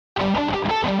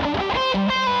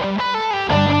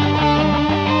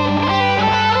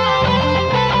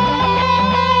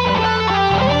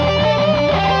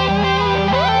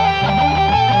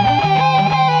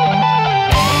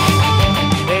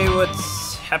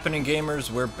happening,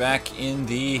 gamers? We're back in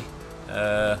the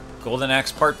Golden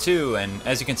Axe Part 2, and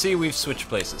as you can see, we've switched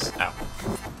places. Ow.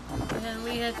 And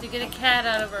we had to get a cat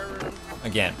out of our room.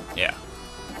 Again, yeah.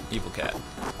 Evil cat.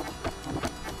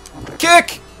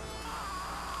 Kick!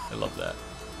 I love that.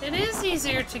 It is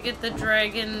easier to get the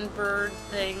dragon bird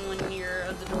thing when you're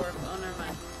the dwarf. Oh, never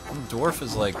mind. Dwarf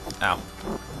is like, ow.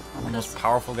 The most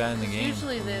powerful guy in the game.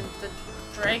 Usually the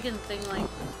dragon thing, like...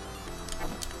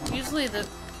 Usually the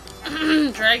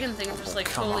dragon thing just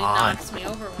like totally knocks me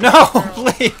over. When No,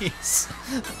 please!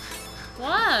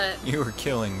 What? You were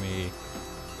killing me.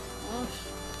 Well,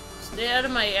 stay out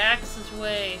of my axe's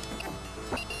way.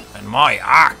 And my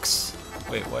axe!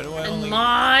 Wait, why do I And only...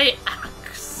 my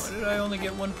axe! Why did I only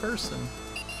get one person?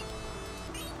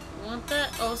 You want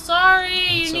that? Oh, sorry!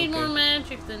 It's You need okay. more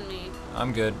magic than me.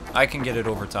 I'm good. I can get it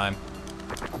over time.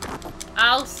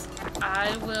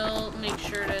 I will make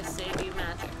sure to save you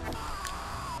magic.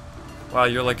 Wow,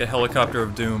 you're like a helicopter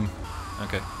of doom.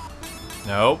 Okay.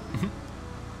 Nope.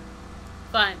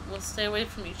 Fine, we'll stay away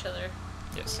from each other.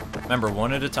 Yes. Remember,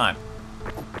 one at a time.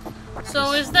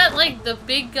 So is that like the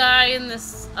big guy in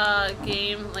this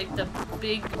game, like the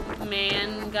big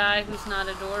man guy who's not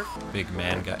a dwarf? Big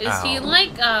man guy. Is he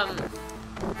like,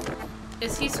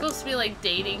 is he supposed to be like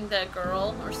dating that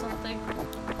girl or something?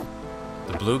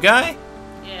 The blue guy?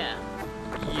 Yeah.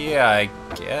 Yeah, I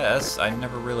guess. I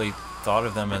never really thought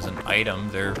of them as an item.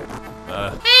 They're,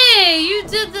 Hey, you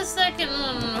did the second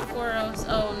one before I was,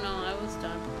 oh no, I was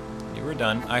done. You were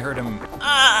done. I heard him,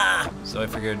 ah! So I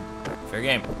figured, fair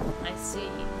game. I see.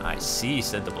 I see,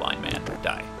 said the blind man.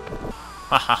 Die.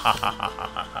 Ha ha ha ha ha ha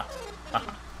ha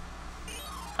ha.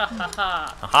 Ha ha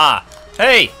ha. Aha!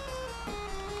 Hey!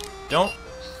 Don't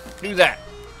do that.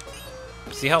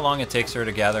 See how long it takes her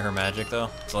to gather her magic, though?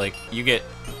 It's like, you get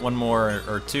one more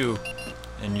or two,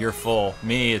 and you're full.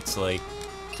 Me, it's like,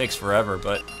 takes forever,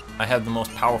 but I have the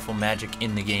most powerful magic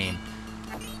in the game.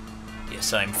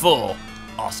 Yes, I'm full.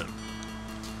 Awesome.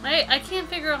 I can't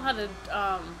figure out how to,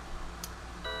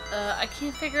 I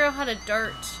can't figure out how to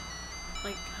dart.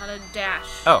 Like, how to dash.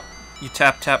 Oh, you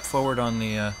tap forward on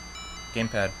the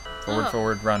gamepad. Forward, Oh.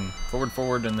 forward, run. Forward,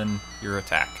 forward, and then your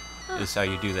attack Huh. is how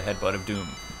you do the headbutt of doom.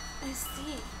 I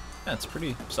see. That's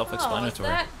pretty Oh, self-explanatory.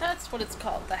 that's what it's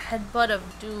called, the headbutt of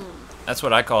doom. That's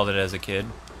what I called it as a kid.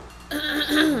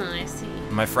 I see.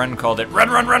 My friend called it run,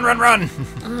 run, run, run, run.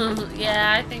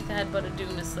 Yeah, I think the headbutt of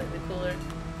doom is slightly cooler.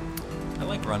 I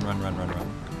like run, run, run, run,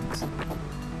 run. It's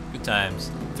good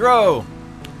times. Throw.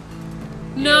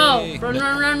 No! Yay. Run, No.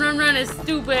 run, run, run, run is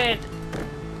stupid!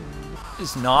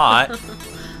 It's not.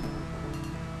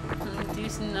 Do you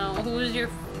know who's your,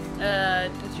 yeah,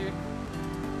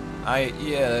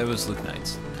 Yeah, it was Luke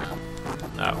Knights.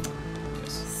 Oh.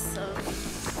 Yes. so...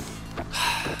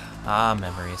 Ah,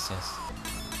 memories, yes.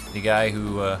 The guy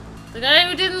who, The guy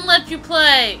who didn't let you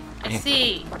play! I Yeah.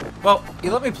 see. well, he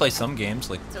let me play some games,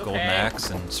 like It's okay. Golden Axe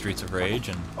and Streets of Rage,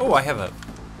 and... Oh, I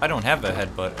don't have a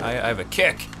headbutt. I have a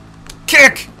kick.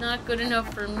 Kick! Not good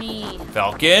enough for me.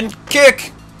 Falcon,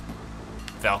 kick!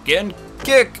 Falcon,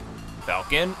 kick!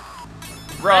 Falcon,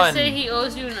 run! I say he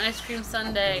owes you an ice cream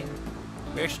sundae.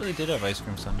 We actually did have ice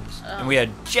cream sundaes. Oh. And we had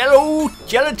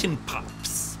gelatin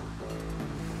pops.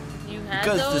 You had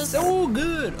Because they're those? so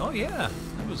good. Oh yeah,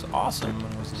 that was awesome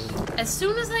when I was little. As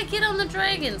soon as I get on the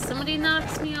dragon, somebody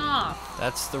knocks me off.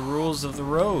 That's the rules of the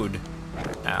road.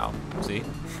 Ow, see?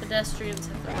 Pedestrians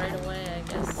have the right of way,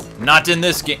 I guess. Not in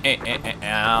this game.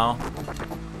 Ow.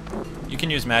 You can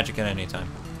use magic at any time.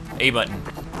 A button.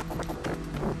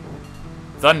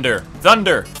 Thunder,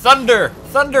 thunder, thunder,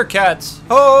 Thundercats.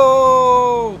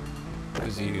 Ho!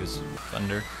 Because you use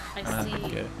thunder. I see.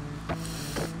 Get it.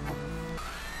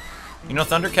 You know,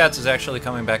 Thundercats is actually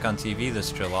coming back on TV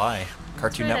this July.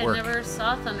 Cartoon Right, Network. I never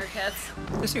saw Thundercats.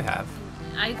 Yes, you have.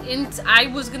 I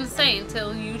was gonna say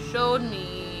until you showed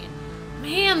me.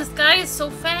 Man, this guy is so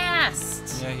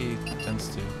fast. Yeah, he tends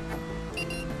to.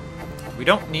 We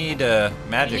don't need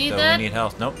magic, need though. that? We need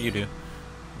health. Nope, you do.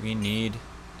 We need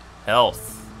health.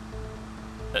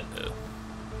 Uh-oh.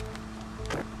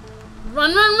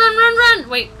 Run, run, run, run, run!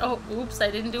 Wait, oh, oops, I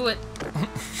didn't do it.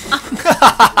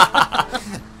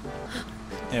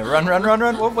 Yeah, run, run, run,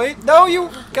 run. Oh, wait. No, you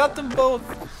got them both.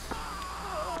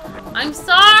 I'm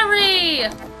sorry!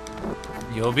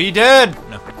 You'll be dead.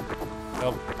 No.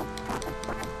 Oh.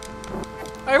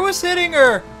 I was hitting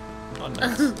her. Oh,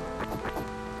 nice.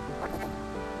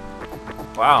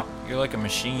 Wow, you're like a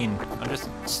machine. I'll just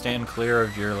stand clear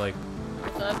of your, like,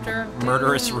 After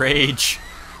murderous rage.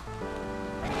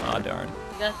 Aw, darn.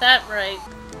 You got that right.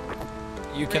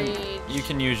 You Rage.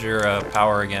 can use your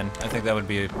power again. I think that would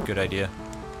be a good idea.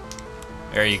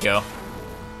 There you go.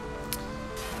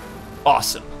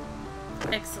 Awesome.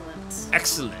 Excellent.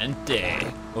 Excellent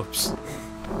day. Oops.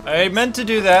 I meant to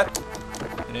do that.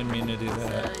 I didn't mean to do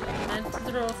that. You meant to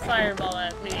throw a fireball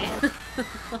at me.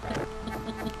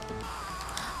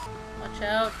 Watch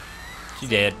out. She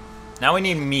did. Now we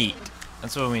need meat.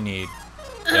 That's what we need.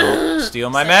 Don't steal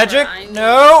my magic.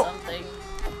 No. Something.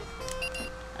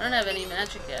 I don't have any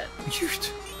magic yet.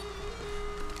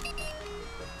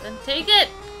 Then take it.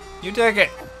 You take it.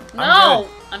 No,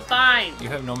 I'm fine. You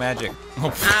have no magic.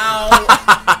 Ow.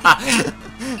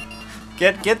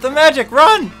 Get the magic.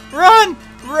 Run! Run!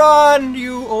 Run,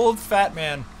 you old fat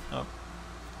man. Oh,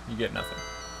 you get nothing.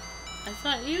 I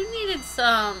thought you needed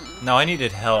some. No, I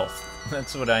needed health.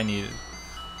 That's what I needed.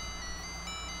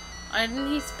 Why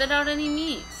didn't he spit out any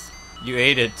meats? You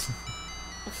ate it.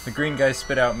 The green guy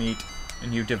spit out meat,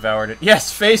 and you devoured it.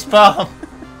 Yes, facepalm!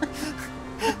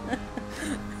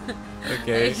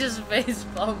 Okay. I just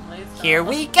facepalmed myself. Here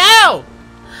we go!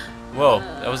 Whoa,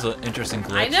 that was an interesting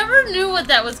glitch. I never knew what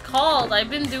that was called. I've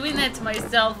been doing that to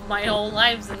myself my whole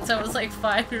life since I was like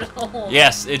 5 years old.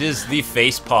 Yes, it is the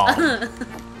facepalm.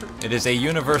 It is a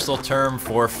universal term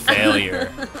for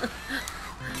failure.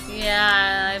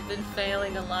 Yeah, I've been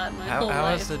failing a lot my whole life.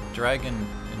 How is the dragon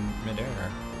in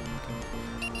midair?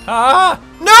 Okay. Ah!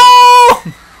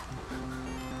 No!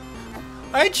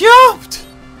 I jumped!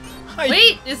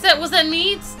 Wait, was that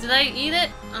meat? Did I eat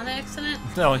it on accident?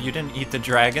 No, you didn't eat the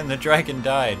dragon. The dragon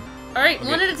died. Alright, Okay,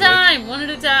 one at a time, one at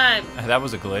a time. That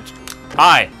was a glitch.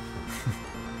 Hi!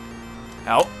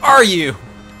 How are you?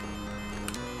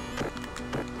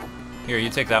 Here, you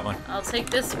take that one. I'll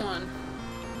take this one.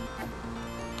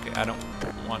 Okay, I don't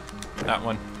want that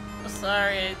one. Oh,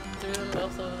 sorry, I threw them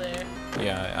both over there.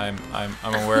 Yeah, I'm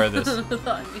aware of this.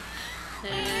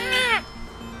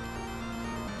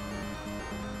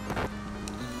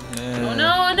 Oh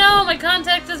no, no, my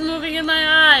contact is moving in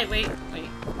my eye. Wait.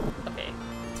 Okay,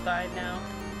 it's fine now.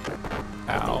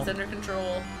 Ow. It's under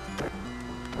control.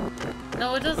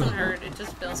 No, it doesn't hurt. It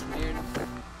just feels weird.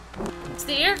 It's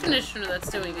the air conditioner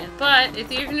that's doing it. But if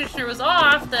the air conditioner was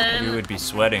off, then You would be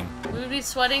sweating. we would be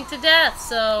sweating to death.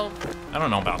 So. I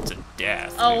don't know about to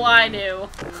death. Oh, I do.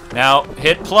 Now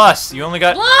hit plus. You only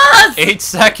got Plus! 8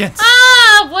 seconds.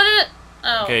 Ah! What did it?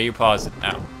 Oh. Okay, you pause it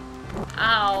now.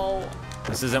 Ow.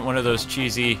 This isn't one of those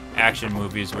cheesy action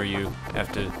movies where you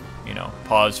have to, you know,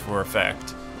 pause for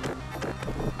effect.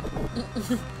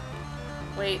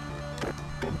 Wait.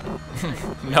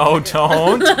 No,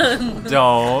 don't.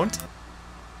 Don't.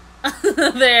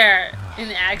 There.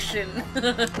 In action. No,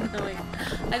 wait.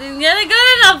 I didn't get a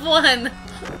good enough one.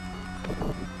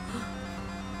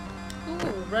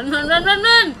 Ooh, run. Run.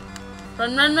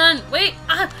 Wait.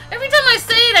 Every time I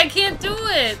say it, I can't do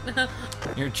it.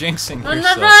 You're jinxing Run.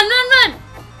 yourself.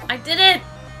 I did it.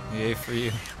 Yay for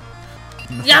you.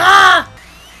 Yeah.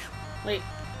 Wait.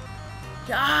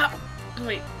 Yeah.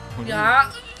 Wait. What do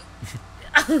Yeah.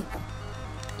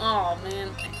 Oh,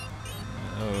 man.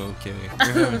 Okay.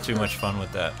 You're having too much fun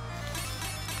with that.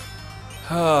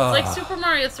 It's like Super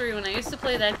Mario 3 when I used to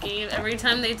play that game. Every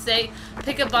time they'd say,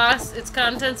 pick a boss, its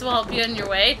contents will help you on your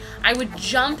way, I would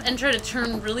jump and try to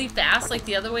turn really fast, like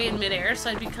the other way in midair, so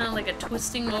I'd be kind of like a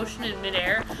twisting motion in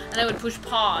midair, and I would push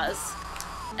pause.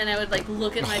 And I would like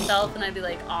look at myself and I'd be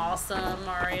like, awesome,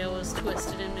 Mario was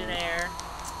twisted in midair.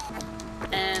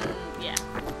 And yeah.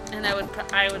 And I would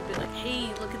be like,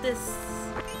 hey, look at this.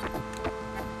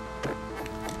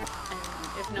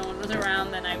 If no one was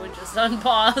around, then I would just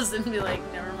unpause and be like,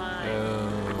 never mind.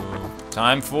 Oh,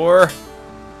 time for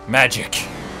magic.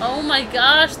 Oh my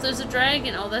gosh, there's a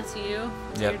dragon. Oh, that's you.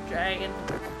 It's Yep. your dragon.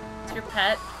 It's your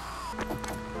pet.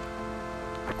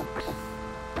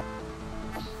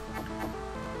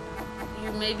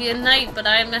 You may be a knight, but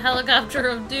I am a helicopter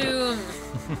of doom.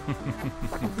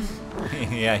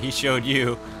 Yeah, he showed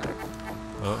you.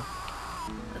 Oh.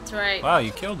 That's right. Wow,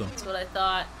 you killed him. That's what I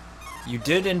thought. You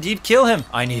did indeed kill him.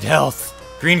 I need health.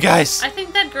 Green guys. I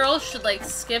think that girl should like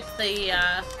skip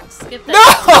that. No!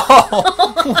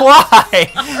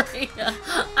 Why? Sorry.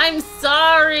 I'm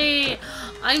sorry.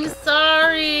 I'm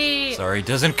sorry. Sorry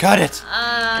doesn't cut it.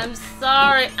 I'm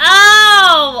sorry.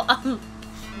 Ow!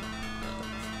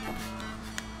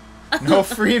 No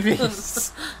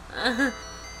freebies.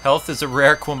 Health is a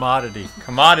rare commodity.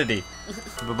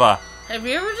 Bye-bye. Have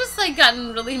you ever just like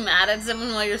gotten really mad at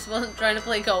someone while you're trying to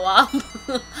play co-op?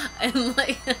 And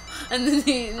like, and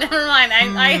then never mind.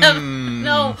 I have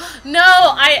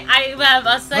I have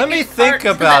a second. Let me think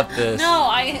about this. No,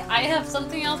 I have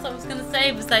something else I was gonna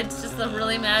say besides just the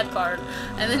really mad part.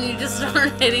 And then you just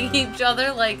start hitting each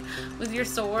other like with your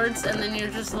swords, and then you're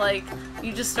just like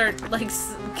you just start like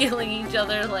killing each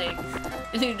other like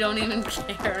and you don't even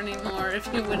care anymore if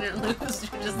you win or lose.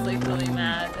 You're just like really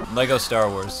mad. Lego Star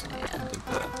Wars. Yeah. Did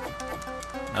that.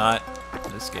 Not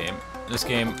this game. This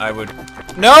game, I would.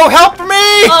 No, help me!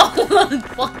 Oh,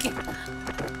 fucking.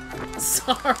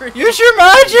 Sorry. Use your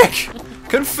magic!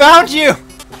 Confound you!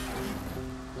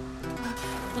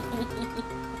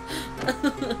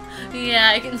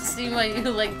 Yeah, I can see why you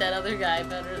like that other guy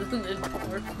better than the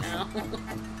dwarf now.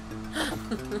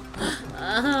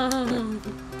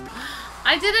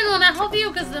 I didn't want to help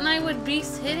you because then I would be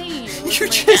hitting you. You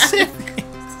just hit me.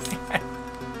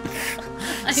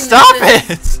 Stop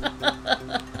it!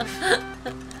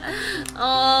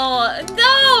 Oh,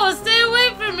 no! Stay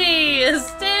away from me!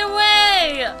 Stay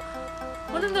away!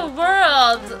 What in the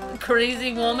world,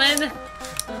 crazy woman?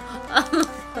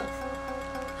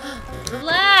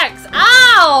 Relax!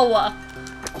 Ow!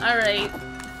 Alright.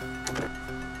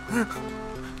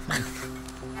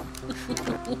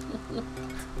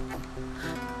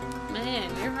 Man,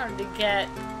 you're hard to get.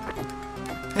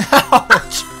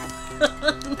 Ouch!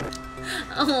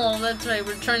 Oh, that's right.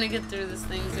 We're trying to get through this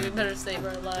thing, so we better save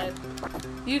our lives.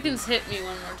 You can hit me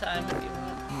one more time if you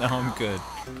want. No, I'm good.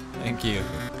 Thank you.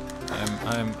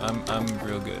 I'm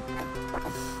real good.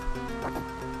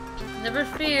 Never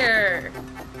fear,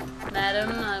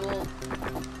 madam. I will.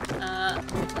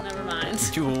 Never mind.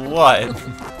 Do what?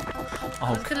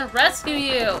 I'm Oh, gonna rescue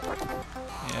you.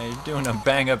 yeah, you're doing a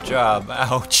bang-up job.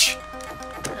 Ouch.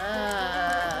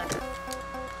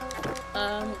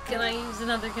 Can I use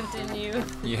another continue?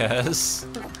 Yes.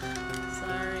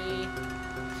 Sorry.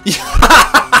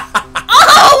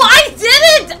 Oh, I did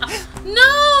it!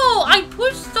 No, I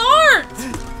pushed start.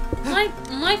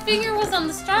 My finger was on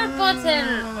the start button.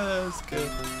 That was good.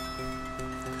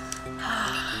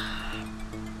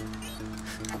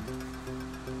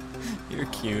 You're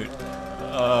cute.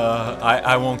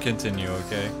 I won't continue,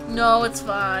 okay? No, it's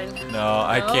fine. No,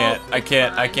 I No,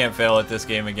 can't fine. fail at this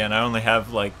game again. I only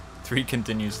have like 3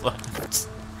 continues left.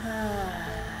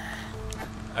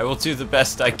 I will do the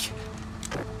best I can.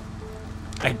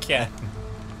 I can.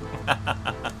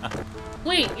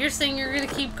 Wait, you're saying you're gonna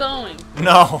keep going?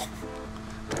 No.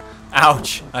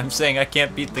 Ouch. I'm saying I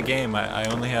can't beat the game. I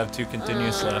only have 2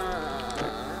 continues left.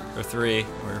 Or 3,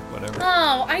 or whatever.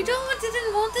 No, I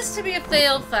didn't want this to be a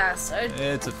fail fast.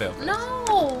 It's a fail.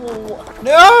 No.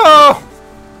 No!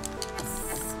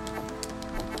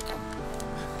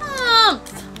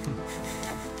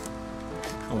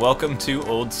 Welcome to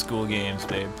old school games,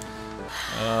 babe.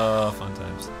 Fun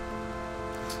times.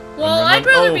 Well, I'd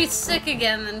rather be sick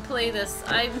again than play this.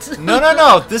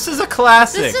 No. This is a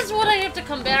classic. This is what I have to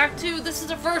come back to. This is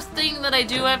the first thing that I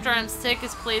do after I'm sick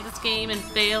is play this game and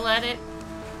fail at it.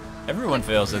 Everyone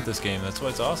fails at this game. That's why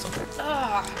it's awesome.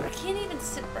 Ugh, I can't even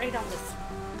sit right on this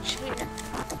chair.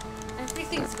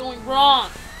 Everything's going wrong.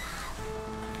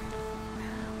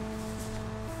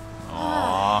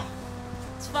 Aww.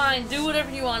 It's fine. Do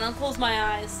whatever you want. I'll close my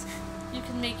eyes. You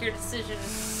can make your decision.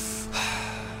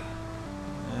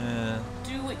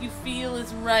 Do what you feel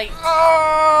is right.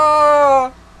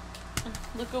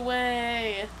 Look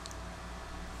away.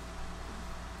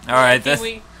 Alright, that's...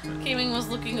 Kwing was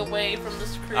looking away from the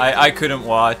screen. I couldn't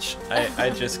watch. I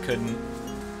just couldn't.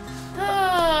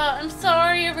 I'm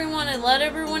sorry, everyone. I let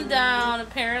everyone down.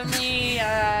 Apparently,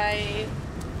 I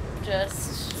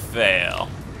just... Fail.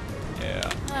 Yeah.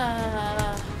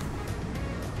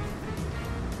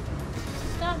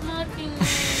 Stop mocking me.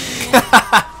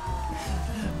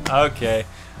 Okay.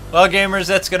 Well, gamers,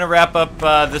 that's going to wrap up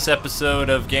this episode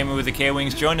of Gaming with the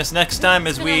Kwings. Join us next time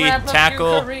as we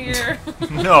tackle...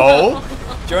 No!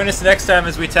 Join us next time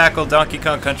as we tackle Donkey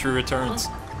Kong Country Returns.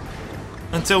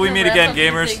 Until we meet again,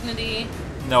 gamers.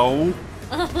 No.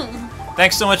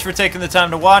 Thanks so much for taking the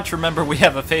time to watch. Remember, we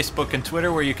have a Facebook and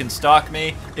Twitter where you can stalk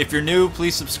me. If you're new,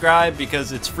 please subscribe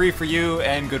because it's free for you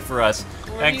and good for us.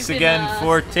 Thanks again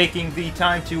for taking the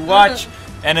time to watch.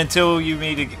 And until you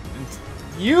meet again...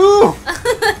 You!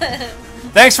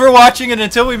 Thanks for watching, and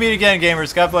until we meet again,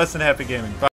 gamers, God bless and happy gaming. Bye.